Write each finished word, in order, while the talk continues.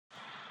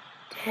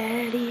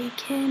Daddy,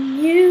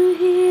 can you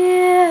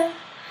hear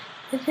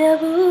the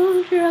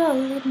devil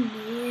drawing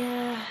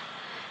near?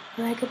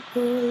 Like a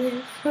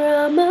bullet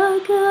from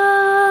a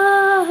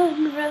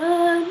gun,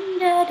 run,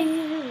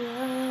 Daddy,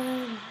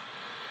 run.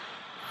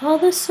 All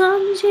the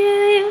songs you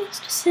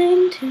used to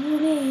sing to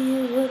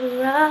me would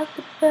rock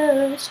the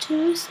birds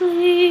to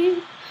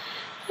sleep.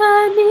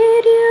 I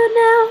need you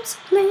now, so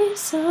please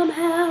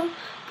somehow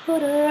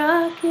put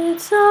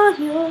rockets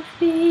on your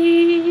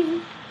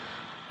feet.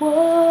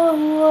 Whoa,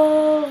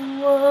 whoa,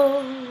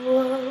 whoa,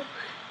 whoa.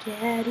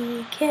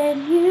 Daddy,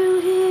 can you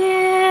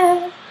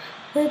hear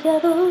the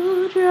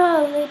devil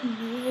drawing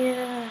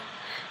near?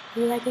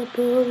 Like a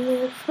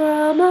bullet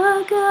from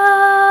a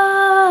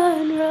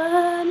gun,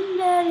 run,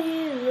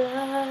 Daddy,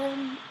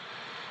 run.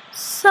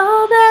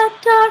 Saw that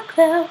dark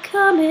cloud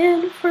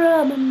coming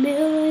from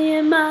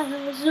 1,000,000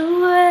 miles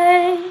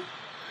away.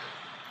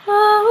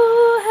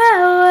 Oh,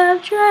 how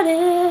I've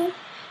dreaded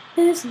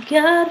this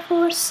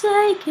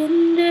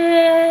God-forsaken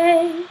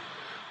day.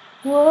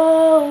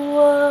 Whoa,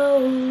 whoa,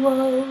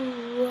 whoa,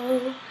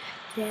 whoa.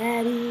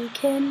 Daddy,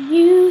 can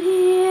you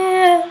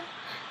hear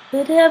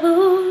the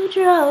devil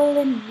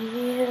drawing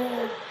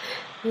near?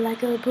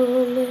 Like a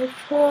bullet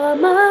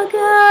from a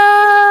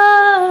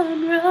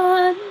gun,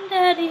 run,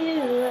 Daddy,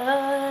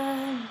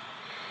 run.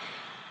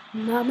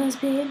 Mama's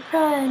been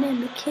crying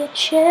in the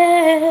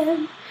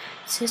kitchen,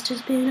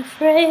 sister's been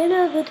afraid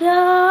of the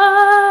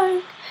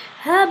dark.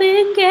 I've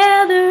been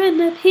gathering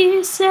the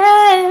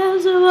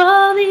pieces of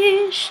all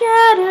these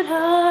shattered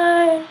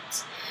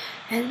hearts.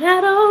 And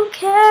I don't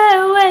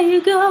care where you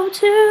go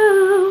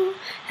to,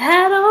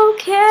 I don't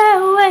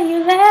care where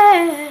you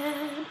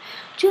land.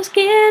 Just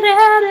get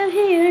out of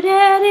here,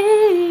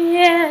 Daddy,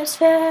 as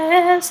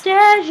fast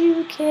as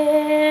you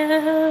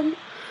can.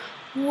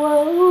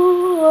 Whoa,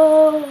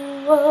 whoa,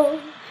 whoa.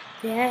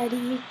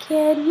 Daddy,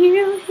 can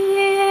you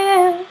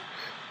hear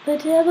the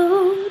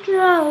devil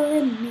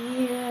drawing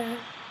near?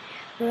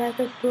 Like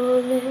a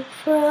bullet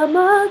from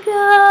a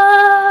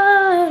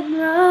gun,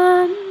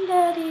 run,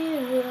 Daddy,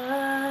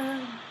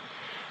 run.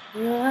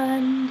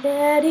 Run,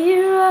 Daddy,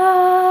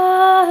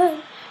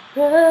 run.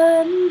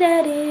 Run,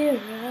 Daddy,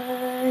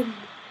 run.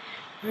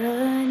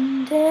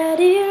 Run,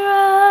 Daddy,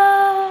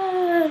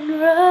 run.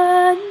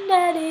 Run,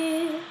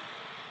 Daddy,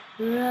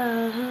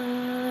 run.